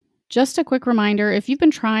Just a quick reminder, if you've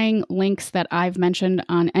been trying links that I've mentioned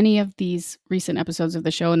on any of these recent episodes of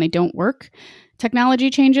the show and they don't work, technology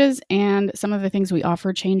changes and some of the things we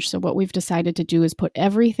offer change. So what we've decided to do is put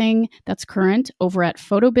everything that's current over at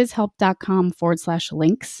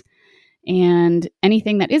photobizhelp.com/links. And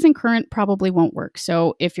anything that isn't current probably won't work.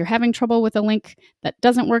 So if you're having trouble with a link that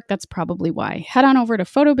doesn't work, that's probably why. Head on over to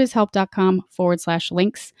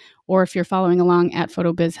photobizhelp.com/links. Or if you're following along at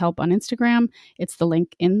photobizhelp on Instagram, it's the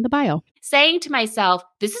link in the bio. Saying to myself,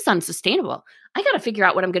 this is unsustainable. I got to figure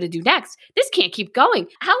out what I'm going to do next. This can't keep going.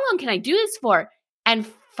 How long can I do this for? And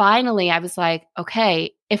finally, I was like,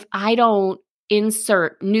 okay, if I don't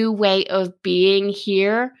insert new way of being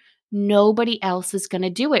here, nobody else is going to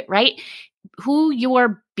do it, right? Who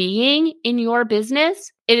you're being in your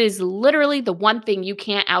business, it is literally the one thing you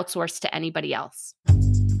can't outsource to anybody else.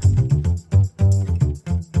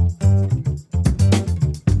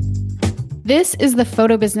 This is the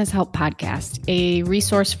Photo Business Help Podcast, a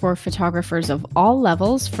resource for photographers of all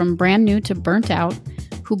levels, from brand new to burnt out,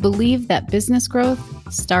 who believe that business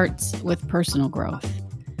growth starts with personal growth.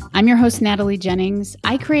 I'm your host, Natalie Jennings.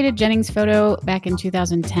 I created Jennings Photo back in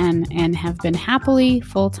 2010 and have been happily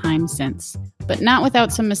full-time since, but not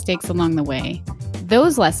without some mistakes along the way.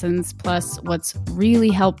 Those lessons, plus what's really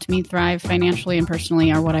helped me thrive financially and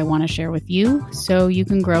personally, are what I want to share with you so you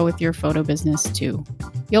can grow with your photo business too.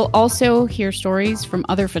 You'll also hear stories from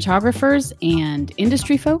other photographers and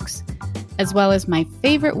industry folks, as well as my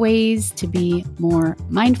favorite ways to be more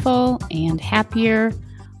mindful and happier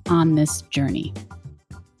on this journey.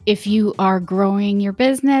 If you are growing your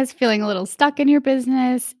business, feeling a little stuck in your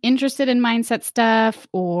business, interested in mindset stuff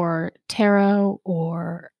or tarot,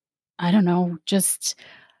 or I don't know, just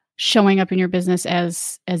showing up in your business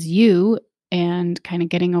as you and kind of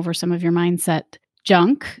getting over some of your mindset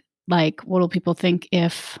junk, like what will people think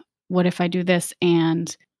what if I do this?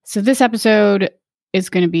 And so this episode is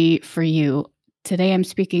going to be for you. Today I'm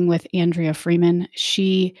speaking with Andrea Freeman.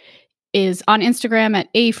 She is on Instagram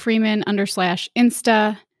at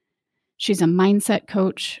 @freeman_insta. She's a mindset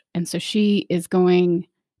coach, and so she is going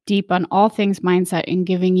deep on all things mindset and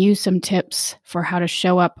giving you some tips for how to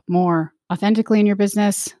show up more authentically in your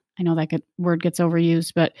business. I know that word gets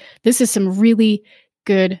overused, but this is some really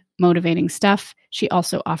good, motivating stuff. She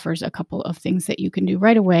also offers a couple of things that you can do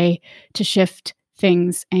right away to shift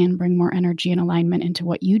things and bring more energy and alignment into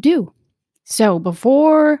what you do. So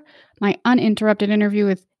before my uninterrupted interview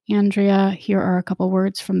with Andrea, here are a couple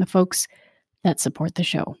words from the folks that support the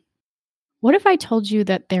show. What if I told you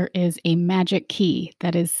that there is a magic key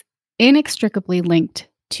that is inextricably linked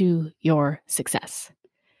to your success?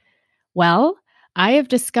 Well, I have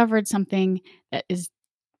discovered something that is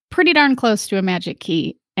pretty darn close to a magic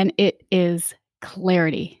key, and it is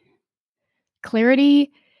clarity.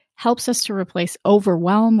 Clarity helps us to replace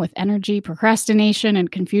overwhelm with energy, procrastination,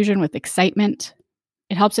 and confusion with excitement.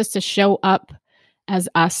 It helps us to show up as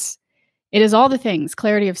us. It is all the things: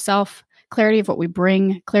 clarity of self, clarity of what we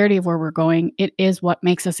bring, clarity of where we're going. It is what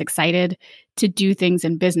makes us excited to do things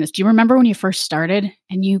in business. Do you remember when you first started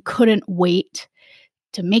and you couldn't wait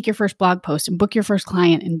to make your first blog post and book your first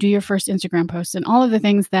client and do your first Instagram post and all of the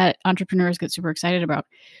things that entrepreneurs get super excited about?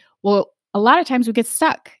 Well, a lot of times we get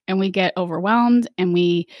stuck and we get overwhelmed and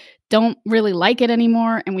we don't really like it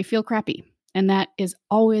anymore and we feel crappy. And that is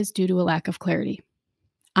always due to a lack of clarity.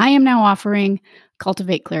 I am now offering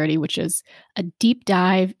Cultivate Clarity, which is a deep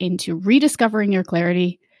dive into rediscovering your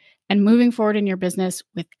clarity and moving forward in your business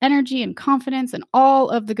with energy and confidence and all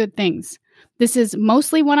of the good things. This is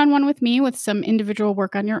mostly one-on-one with me with some individual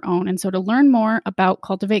work on your own. And so to learn more about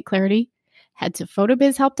Cultivate Clarity, head to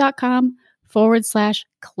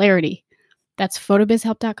photobizhelp.com/clarity. That's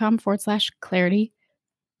photobizhelp.com/clarity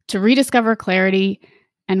to rediscover clarity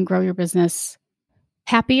and grow your business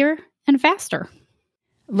happier and faster.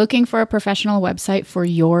 Looking for a professional website for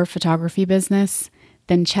your photography business?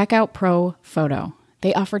 Then check out Pro Photo.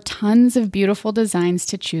 They offer tons of beautiful designs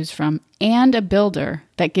to choose from and a builder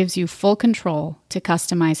that gives you full control to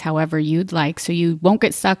customize however you'd like, so you won't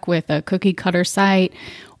get stuck with a cookie cutter site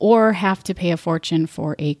or have to pay a fortune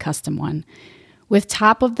for a custom one. With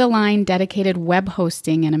top-of-the-line dedicated web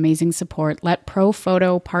hosting and amazing support, let Pro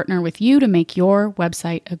Photo partner with you to make your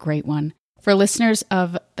website a great one. For listeners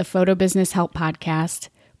of the Photo Business Help podcast,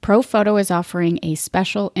 Pro Photo is offering a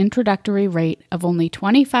special introductory rate of only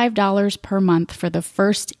 $25 per month for the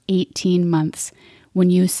first 18 months when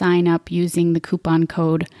you sign up using the coupon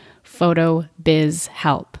code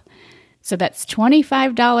PHOTOBIZHELP. So that's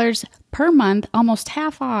 $25 per month, almost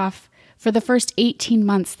half off for the first 18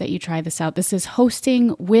 months that you try this out. This is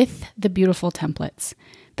hosting with the beautiful templates.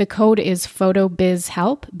 The code is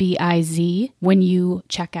PHOTOBIZHELP, B-I-Z, when you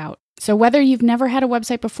check out. So whether you've never had a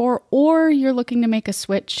website before or you're looking to make a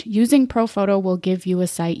switch, using ProPhoto will give you a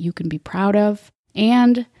site you can be proud of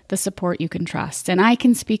and the support you can trust. And I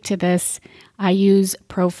can speak to this. I use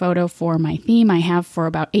ProPhoto for my theme. I have for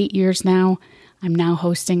about 8 years now. I'm now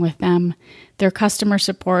hosting with them. Their customer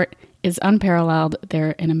support is unparalleled.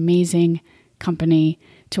 They're an amazing company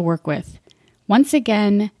to work with. Once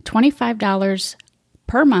again, $25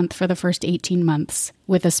 per month for the first 18 months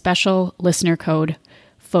with a special listener code,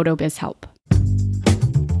 PHOTOBIZHELP.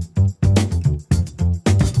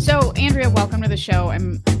 So, Andrea, welcome to the show.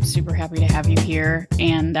 I'm super happy to have you here.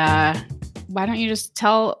 And why don't you just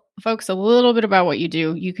tell folks a little bit about what you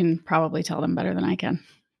do? You can probably tell them better than I can.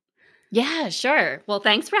 Yeah, sure. Well,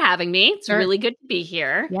 thanks for having me. It's really good to be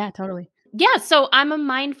here. Yeah, totally. Yeah, so I'm a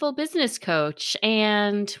mindful business coach.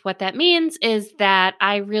 And what that means is that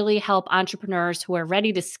I really help entrepreneurs who are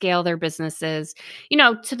ready to scale their businesses,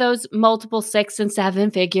 to those multiple 6 and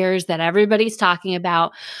 7 figures that everybody's talking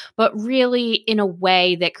about, but really in a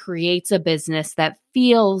way that creates a business that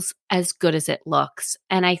feels as good as it looks.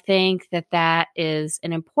 And I think that that is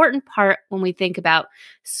an important part when we think about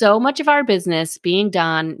so much of our business being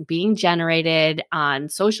done, being generated on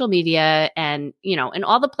social media and, in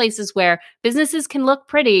all the places where businesses can look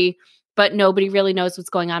pretty, but nobody really knows what's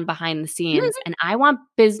going on behind the scenes. And I want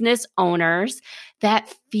business owners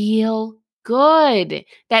that feel good,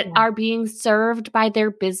 that are being served by their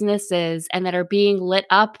businesses and that are being lit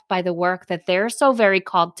up by the work that they're so very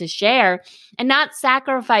called to share, and not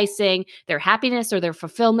sacrificing their happiness or their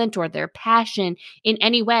fulfillment or their passion in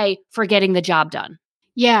any way for getting the job done.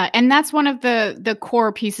 Yeah, and that's one of the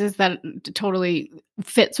core pieces that totally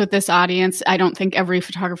fits with this audience. I don't think every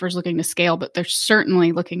photographer is looking to scale, but they're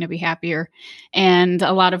certainly looking to be happier. And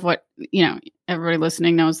a lot of what, everybody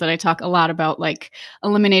listening knows that I talk a lot about, like,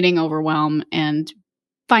 eliminating overwhelm and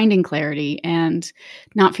finding clarity and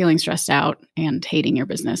not feeling stressed out and hating your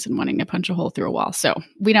business and wanting to punch a hole through a wall. So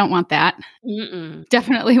we don't want that.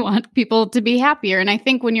 Definitely want people to be happier. And I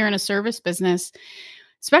think when you're in a service business,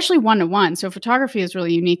 especially one-to-one. So photography is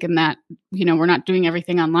really unique in that, we're not doing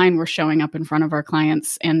everything online. We're showing up in front of our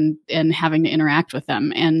clients and having to interact with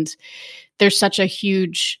them. And there's such a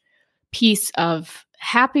huge piece of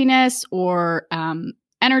happiness or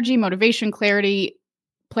energy, motivation, clarity,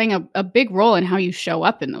 playing a big role in how you show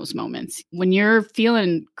up in those moments. When you're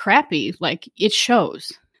feeling crappy, like, it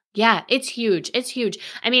shows. Yeah, it's huge. It's huge.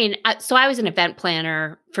 I mean, so I was an event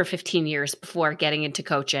planner for 15 years before getting into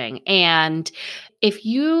coaching. And if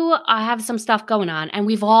you have some stuff going on, and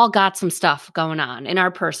we've all got some stuff going on in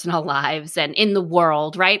our personal lives and in the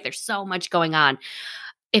world, right? There's so much going on.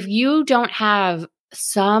 If you don't have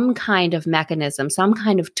some kind of mechanism, some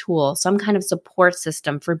kind of tool, some kind of support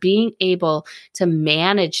system for being able to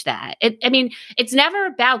manage that. It's never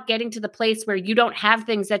about getting to the place where you don't have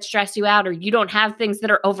things that stress you out or you don't have things that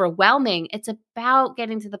are overwhelming. It's about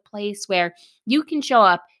getting to the place where you can show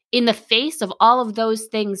up in the face of all of those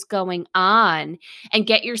things going on and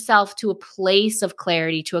get yourself to a place of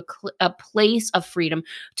clarity, to a place of freedom,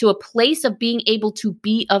 to a place of being able to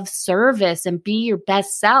be of service and be your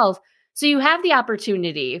best self. So you have the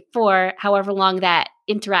opportunity for however long that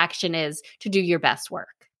interaction is to do your best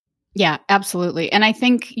work. Yeah, absolutely. And I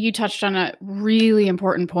think you touched on a really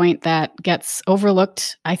important point that gets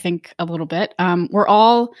overlooked, I think, a little bit. We're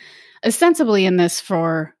all ostensibly in this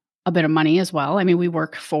for a bit of money as well. I mean, we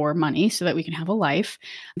work for money so that we can have a life.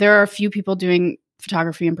 There are a few people doing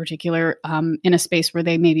photography in particular in a space where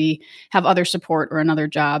they maybe have other support or another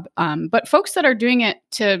job. But folks that are doing it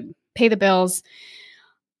to pay the bills,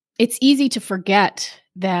 it's easy to forget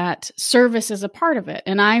that service is a part of it.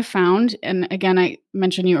 And I found, and again, I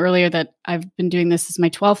mentioned you earlier that I've been doing this as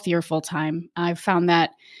my 12th year full time. I've found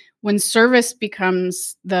that when service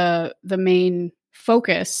becomes the main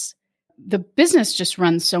focus, the business just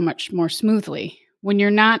runs so much more smoothly. When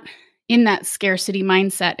you're not in that scarcity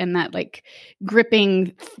mindset and that, like,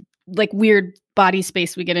 gripping, like, weird body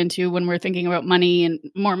space we get into when we're thinking about money and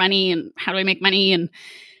more money and how do I make money, and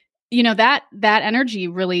that energy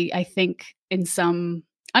really, I think, in some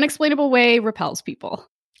unexplainable way, repels people.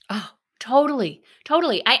 Oh, totally.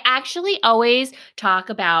 I actually always talk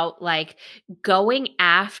about, like, going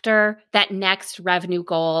after that next revenue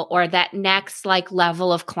goal or that next, like,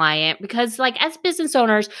 level of client, because, like, as business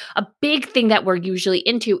owners, a big thing that we're usually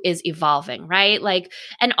into is evolving, right? Like,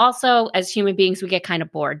 and also as human beings, we get kind of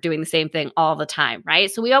bored doing the same thing all the time, right?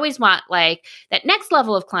 So we always want, like, that next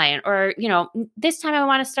level of client, or, this time I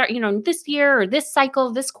want to start, this year or this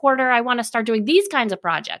cycle, this quarter, I want to start doing these kinds of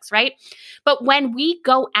projects, right? But when we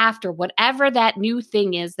go after what whatever that new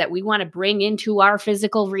thing is that we want to bring into our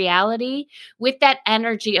physical reality with that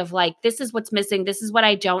energy of like, this is what's missing. This is what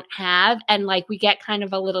I don't have. And like, we get kind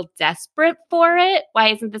of a little desperate for it. Why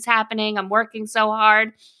isn't this happening? I'm working so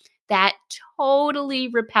hard. That totally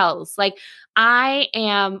repels. Like, I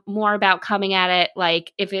am more about coming at it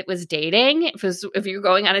like if it was dating, if you're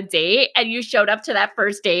going on a date and you showed up to that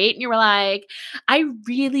first date and you were like, I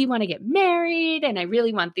really want to get married and I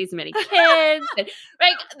really want these many kids. And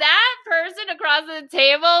like that person across the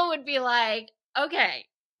table would be like, okay,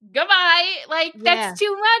 goodbye. Like that's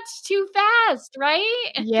too much, too fast,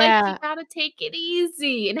 right? Yeah. Like you gotta take it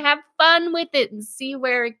easy and have fun with it and see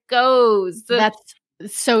where it goes. That's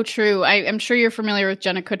so true. I'm sure you're familiar with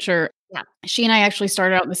Jenna Kutcher. Yeah. She and I actually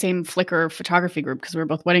started out in the same Flickr photography group because we were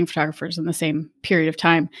both wedding photographers in the same period of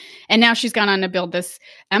time. And now she's gone on to build this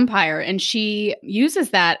empire. And she uses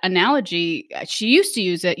that analogy. She used to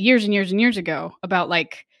use it years and years and years ago about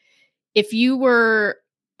like, if you were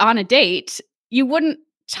on a date, you wouldn't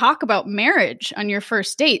talk about marriage on your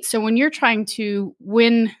first date. So when you're trying to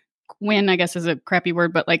win, I guess is a crappy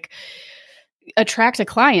word, but like attract a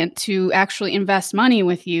client to actually invest money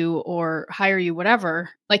with you or hire you, whatever,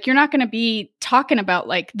 like you're not going to be talking about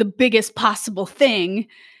like the biggest possible thing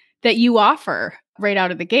that you offer right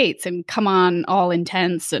out of the gates and come on all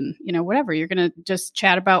intense and, you know, whatever. You're going to just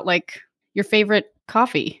chat about like your favorite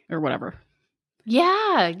coffee or whatever.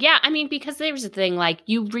 Yeah. Yeah. I mean, because there's a thing like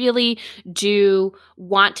you really do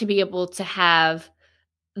want to be able to have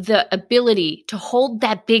the ability to hold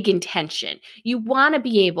that big intention. You want to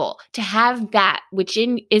be able to have that which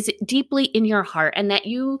is deeply in your heart and that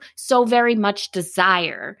you so very much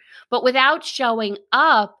desire, but without showing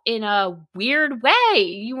up in a weird way.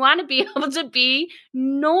 You want to be able to be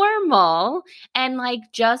normal and like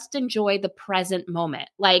just enjoy the present moment.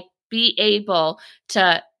 Like be able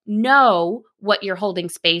to know what you're holding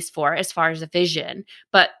space for as far as a vision,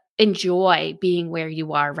 but enjoy being where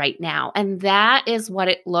you are right now. And that is what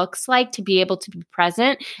it looks like to be able to be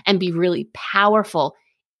present and be really powerful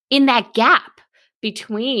in that gap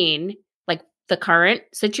between like the current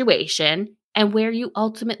situation and where you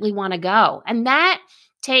ultimately want to go. And that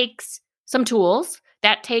takes some tools.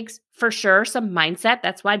 That takes for sure some mindset.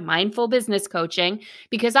 That's why mindful business coaching,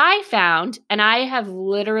 because I found, and I have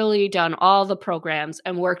literally done all the programs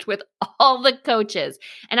and worked with all the coaches,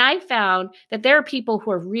 and I found that there are people who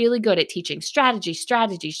are really good at teaching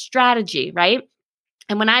strategy, right?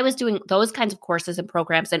 And when I was doing those kinds of courses and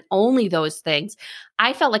programs and only those things,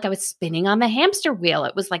 I felt like I was spinning on the hamster wheel.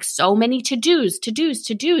 It was like so many to-dos.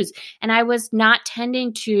 And I was not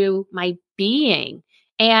tending to my being.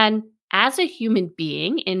 And as a human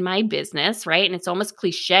being in my business, right? And it's almost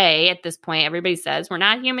cliche at this point. Everybody says we're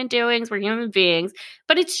not human doings, we're human beings,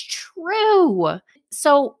 but it's true.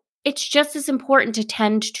 So it's just as important to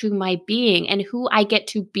tend to my being and who I get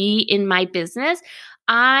to be in my business.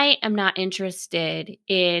 I am not interested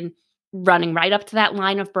in running right up to that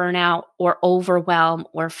line of burnout or overwhelm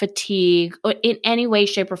or fatigue or in any way,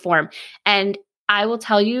 shape, or form. And I will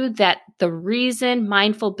tell you that the reason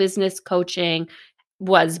mindful business coaching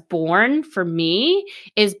was born for me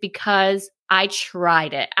is because I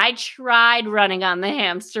tried it. I tried running on the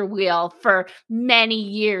hamster wheel for many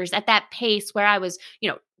years at that pace where I was,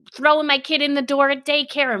 throwing my kid in the door at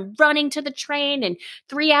daycare and running to the train and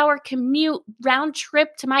 3-hour commute round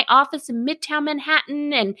trip to my office in Midtown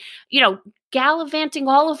Manhattan and, gallivanting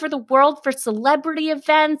all over the world for celebrity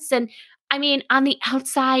events. And I mean, on the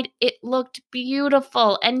outside, it looked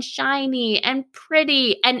beautiful and shiny and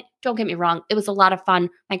pretty. And don't get me wrong, it was a lot of fun.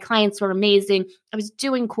 My clients were amazing. I was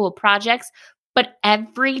doing cool projects. But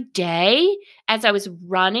every day, as I was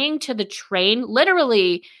running to the train,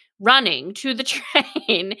 literally running to the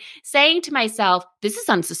train, saying to myself, this is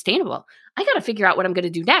unsustainable. I got to figure out what I'm going to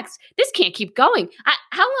do next. This can't keep going.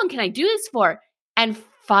 How long can I do this for? And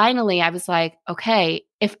finally, I was like, okay,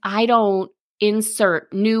 if I don't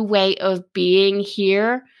insert new way of being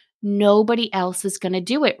here, nobody else is going to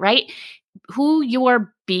do it, right? Who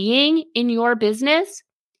you're being in your business,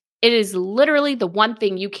 it is literally the one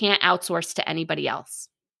thing you can't outsource to anybody else.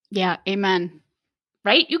 Yeah, amen.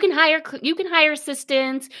 Right? You can hire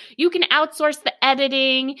assistants, you can outsource the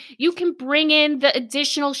editing, you can bring in the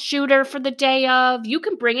additional shooter for the day of, you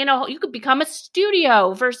can you could become a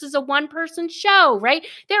studio versus a one-person show, right?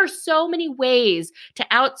 There are so many ways to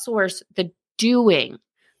outsource the doing,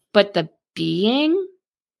 but the being,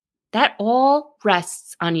 that all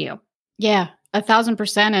rests on you. Yeah,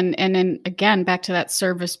 1,000%. And then again, back to that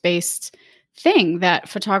service-based thing that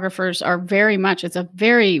photographers are very much, it's a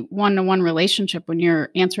very one-to-one relationship when you're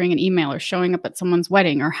answering an email or showing up at someone's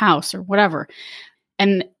wedding or house or whatever.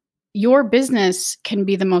 And your business can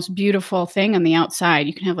be the most beautiful thing on the outside.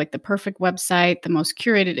 You can have like the perfect website, the most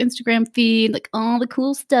curated Instagram feed, like all the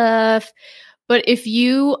cool stuff. But if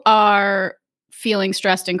you are feeling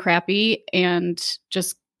stressed and crappy and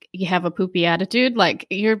just you have a poopy attitude, like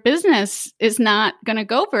your business is not going to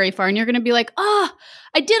go very far. And you're going to be like, I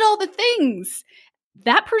did all the things.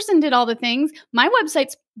 That person did all the things. My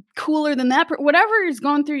website's cooler than that. Whatever is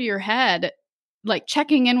going through your head, like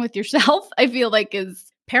checking in with yourself, I feel like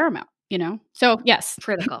is paramount, So yes.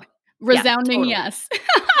 Critical. Resounding yes.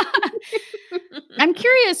 I'm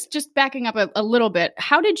curious, just backing up a little bit,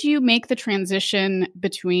 how did you make the transition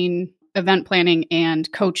between event planning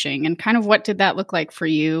and coaching, and kind of what did that look like for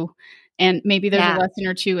you? And maybe there's a lesson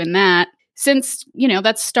or two in that, since,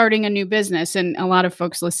 that's starting a new business, and a lot of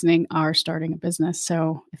folks listening are starting a business.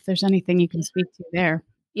 So if there's anything you can speak to there.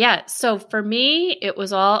 Yeah. So for me, it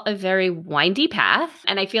was all a very windy path.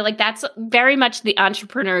 And I feel like that's very much the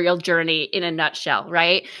entrepreneurial journey in a nutshell,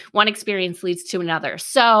 right? One experience leads to another.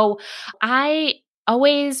 So I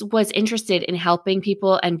always was interested in helping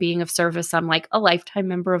people and being of service. I'm like a lifetime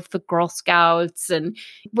member of the Girl Scouts and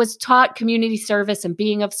was taught community service and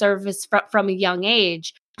being of service from a young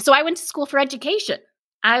age. So I went to school for education.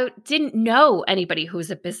 I didn't know anybody who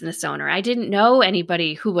was a business owner. I didn't know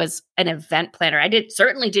anybody who was an event planner. I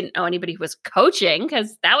certainly didn't know anybody who was coaching,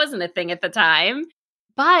 because that wasn't a thing at the time.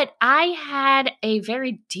 But I had a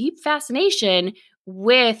very deep fascination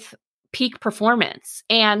with peak performance.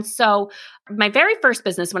 And so my very first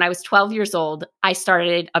business, when I was 12 years old, I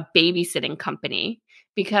started a babysitting company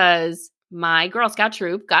because my Girl Scout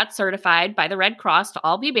troop got certified by the Red Cross to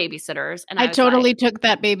all be babysitters. And I totally took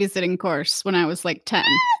that babysitting course when I was like 10.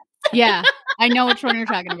 Yeah. I know which one you're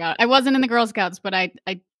talking about. I wasn't in the Girl Scouts, but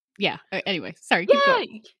yeah. Anyway, sorry. Keep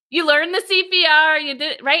going. You learned the CPR, you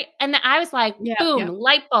did, right? And I was like, boom,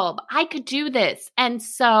 light bulb. I could do this. And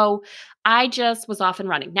so I just was off and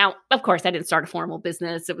running. Now, of course, I didn't start a formal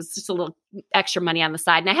business. It was just a little extra money on the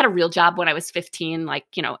side. And I had a real job when I was 15, like,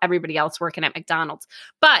 everybody else working at McDonald's.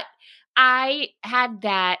 But I had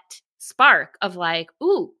that spark of like,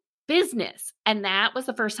 ooh, business. And that was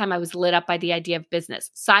the first time I was lit up by the idea of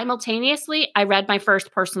business. Simultaneously, I read my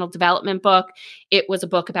first personal development book. It was a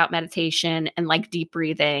book about meditation and like deep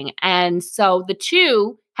breathing. And so the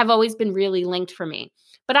two have always been really linked for me.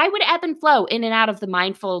 But I would ebb and flow in and out of the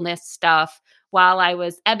mindfulness stuff while I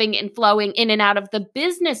was ebbing and flowing in and out of the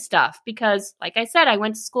business stuff. Because like I said, I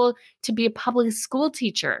went to school to be a public school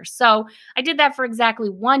teacher. So I did that for exactly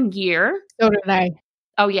 1 year. So did I.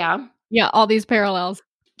 Oh, yeah? Yeah, all these parallels.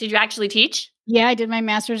 Did you actually teach? Yeah, I did my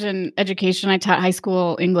master's in education. I taught high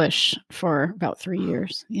school English for about 3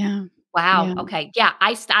 years. Yeah. Wow. Yeah. Okay. Yeah.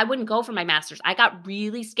 I wouldn't go for my master's. I got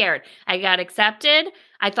really scared. I got accepted.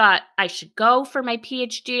 I thought I should go for my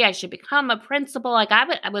PhD. I should become a principal. Like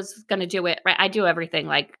I was going to do it. Right. I do everything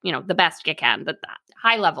like, the best I can, the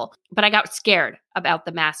high level, but I got scared about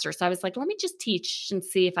the master's. So I was like, let me just teach and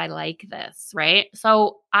see if I like this. Right.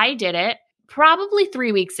 So I did it. Probably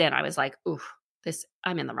 3 weeks in, I was like, oof,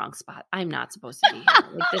 I'm in the wrong spot. I'm not supposed to be here.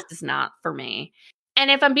 Like, this is not for me. And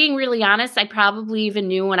if I'm being really honest, I probably even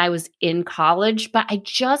knew when I was in college, but I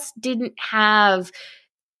just didn't have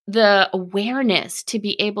the awareness to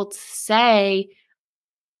be able to say,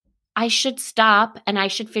 I should stop and I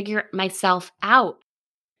should figure myself out.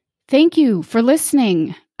 Thank you for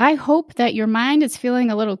listening. I hope that your mind is feeling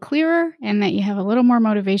a little clearer and that you have a little more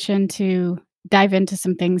motivation to dive into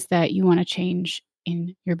some things that you want to change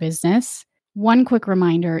in your business. One quick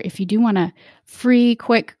reminder, if you do want a free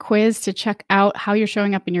quick quiz to check out how you're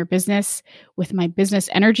showing up in your business with my business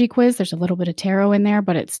energy quiz, there's a little bit of tarot in there,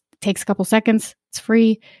 but it takes a couple seconds. It's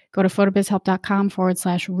free. Go to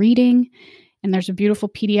photobizhelp.com/reading. And there's a beautiful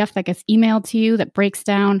PDF that gets emailed to you that breaks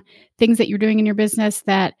down things that you're doing in your business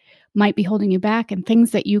that might be holding you back and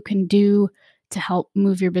things that you can do to help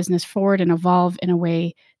move your business forward and evolve in a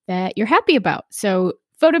way that you're happy about. So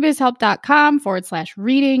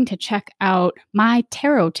photobizhelp.com/reading to check out my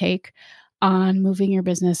tarot take on moving your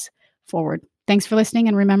business forward. Thanks for listening.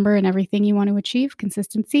 And remember, in everything you want to achieve,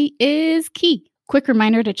 consistency is key. Quick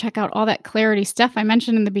reminder to check out all that clarity stuff I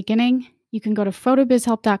mentioned in the beginning. You can go to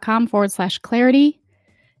photobizhelp.com/clarity.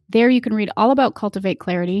 There you can read all about Cultivate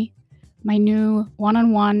Clarity, my new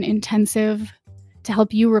one-on-one intensive to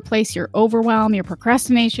help you replace your overwhelm, your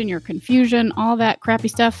procrastination, your confusion, all that crappy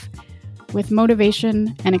stuff with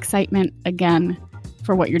motivation and excitement again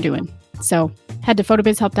for what you're doing. So head to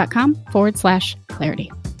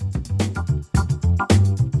photobizhelp.com/clarity.